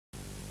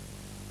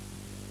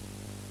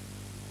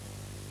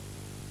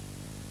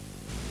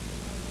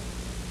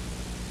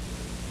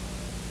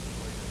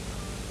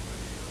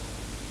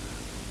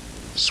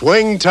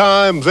Swing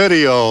Time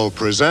Video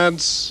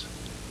presents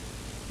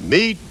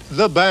Meet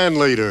the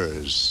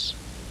Bandleaders.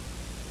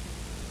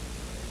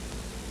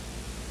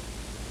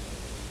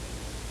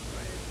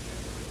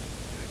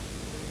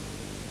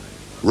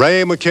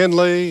 Ray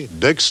McKinley,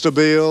 Dick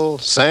Stabile,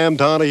 Sam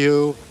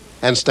Donahue,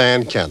 and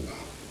Stan Kenton.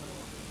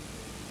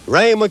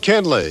 Ray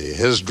McKinley,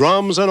 his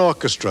drums and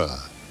orchestra.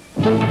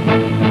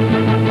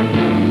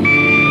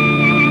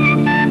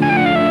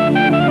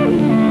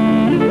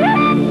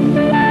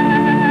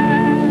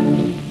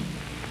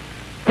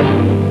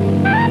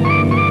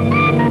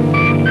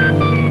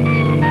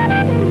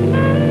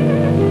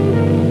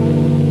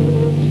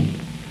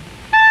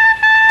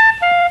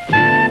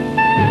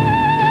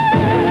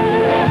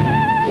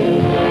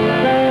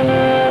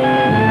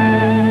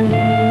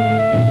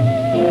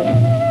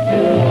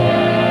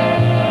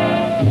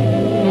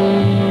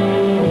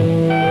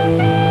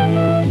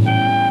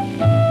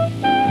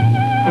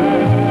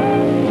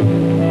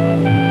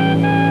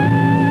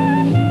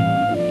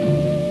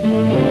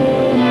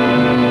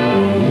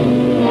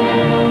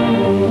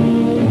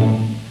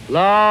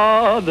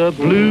 The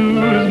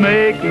blues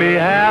make me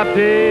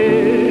happy,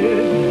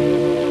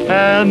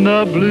 and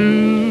the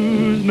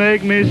blues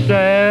make me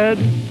sad.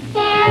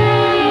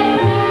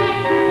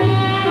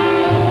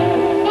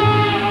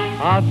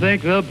 I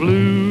think the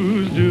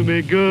blues do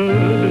me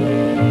good,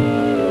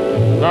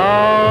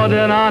 Lord,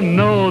 and I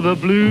know the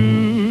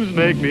blues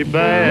make me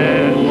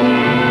bad.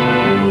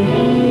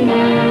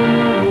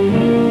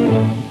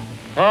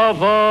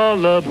 Of all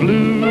the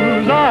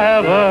blues I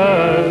have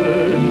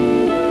heard,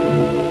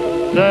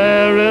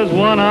 there is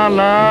one I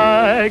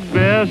like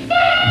best.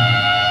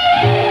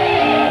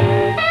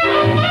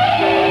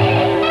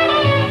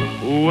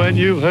 When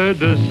you've heard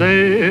the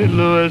St.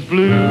 Louis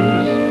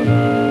blues,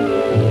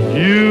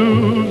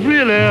 you've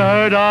really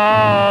heard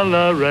all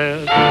the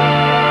rest.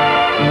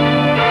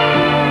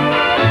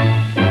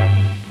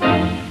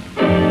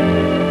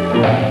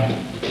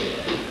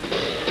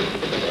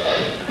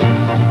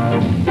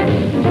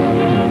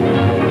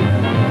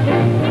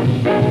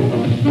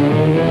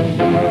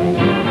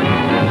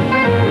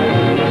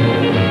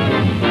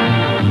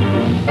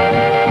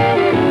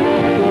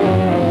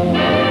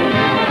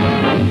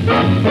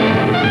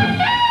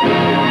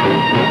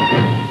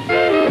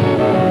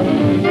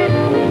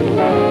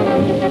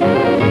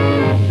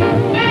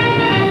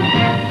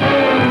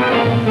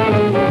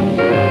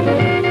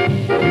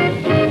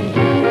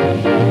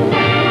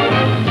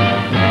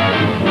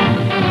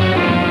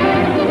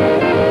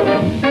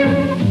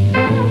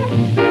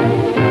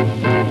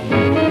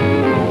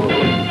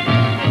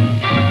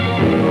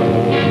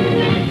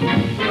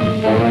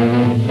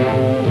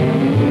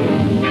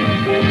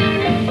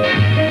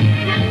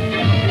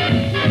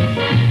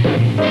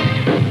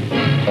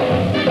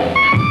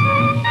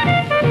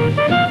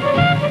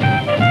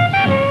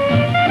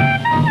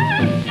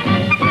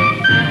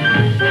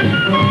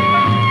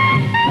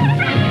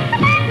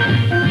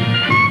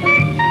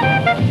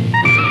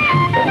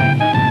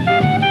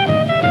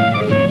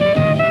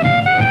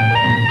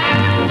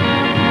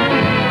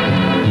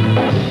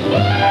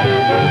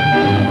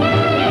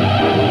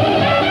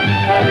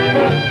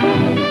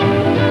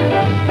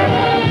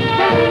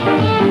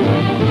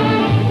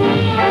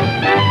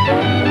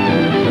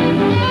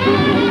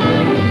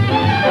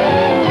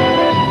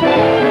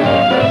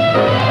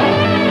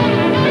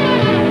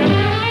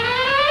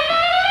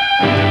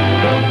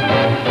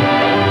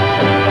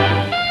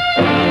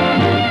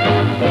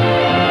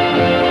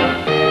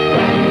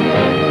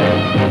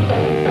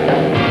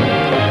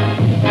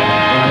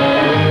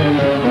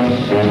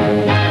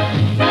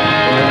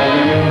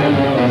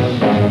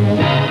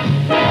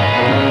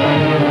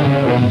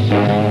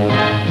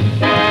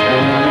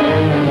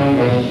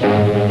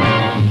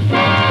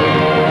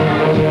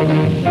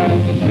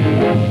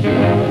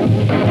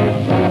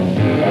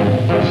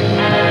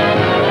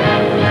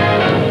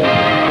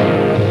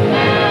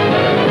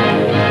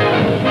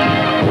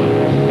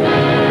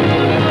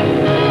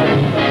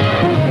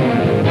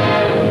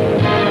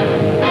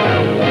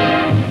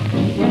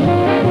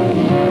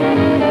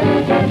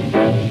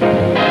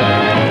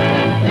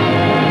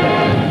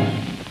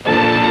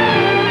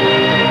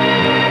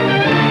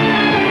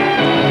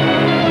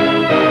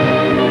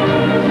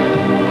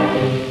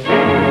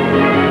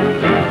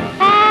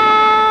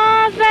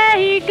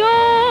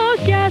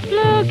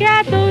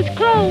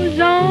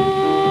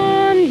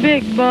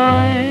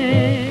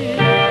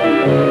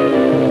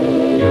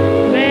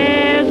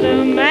 There's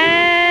a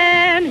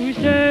man who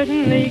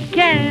certainly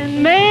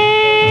can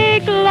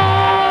make love.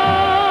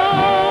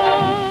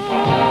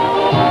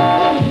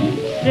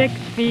 6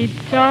 feet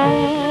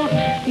tall,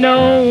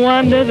 no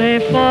wonder they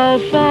fall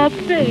for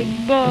big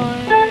boy.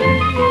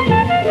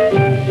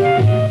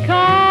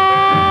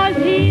 'Cause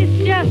he's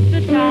just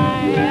the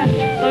type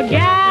a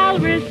gal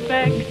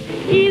respects.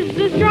 He's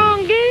the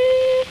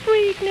strongest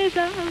weakness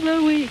of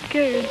the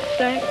weaker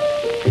sex.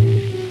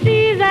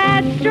 See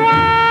that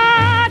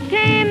strut,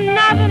 ain't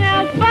nothing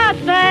else but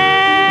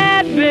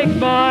that big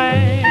boy.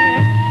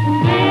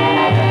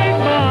 Big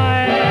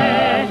boy,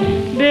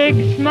 big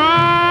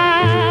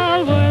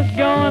smile, worth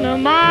going a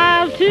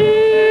mile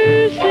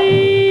to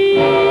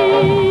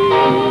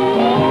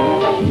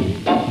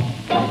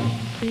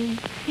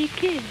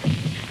kiss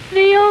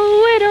the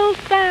old widow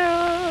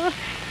sparrow.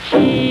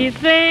 She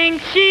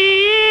thinks she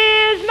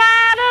is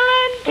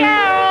Madeline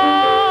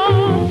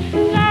Carroll.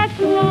 That's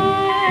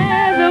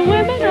why the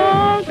women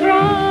all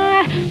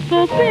cry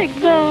for big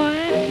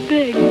boy,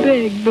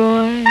 big boy.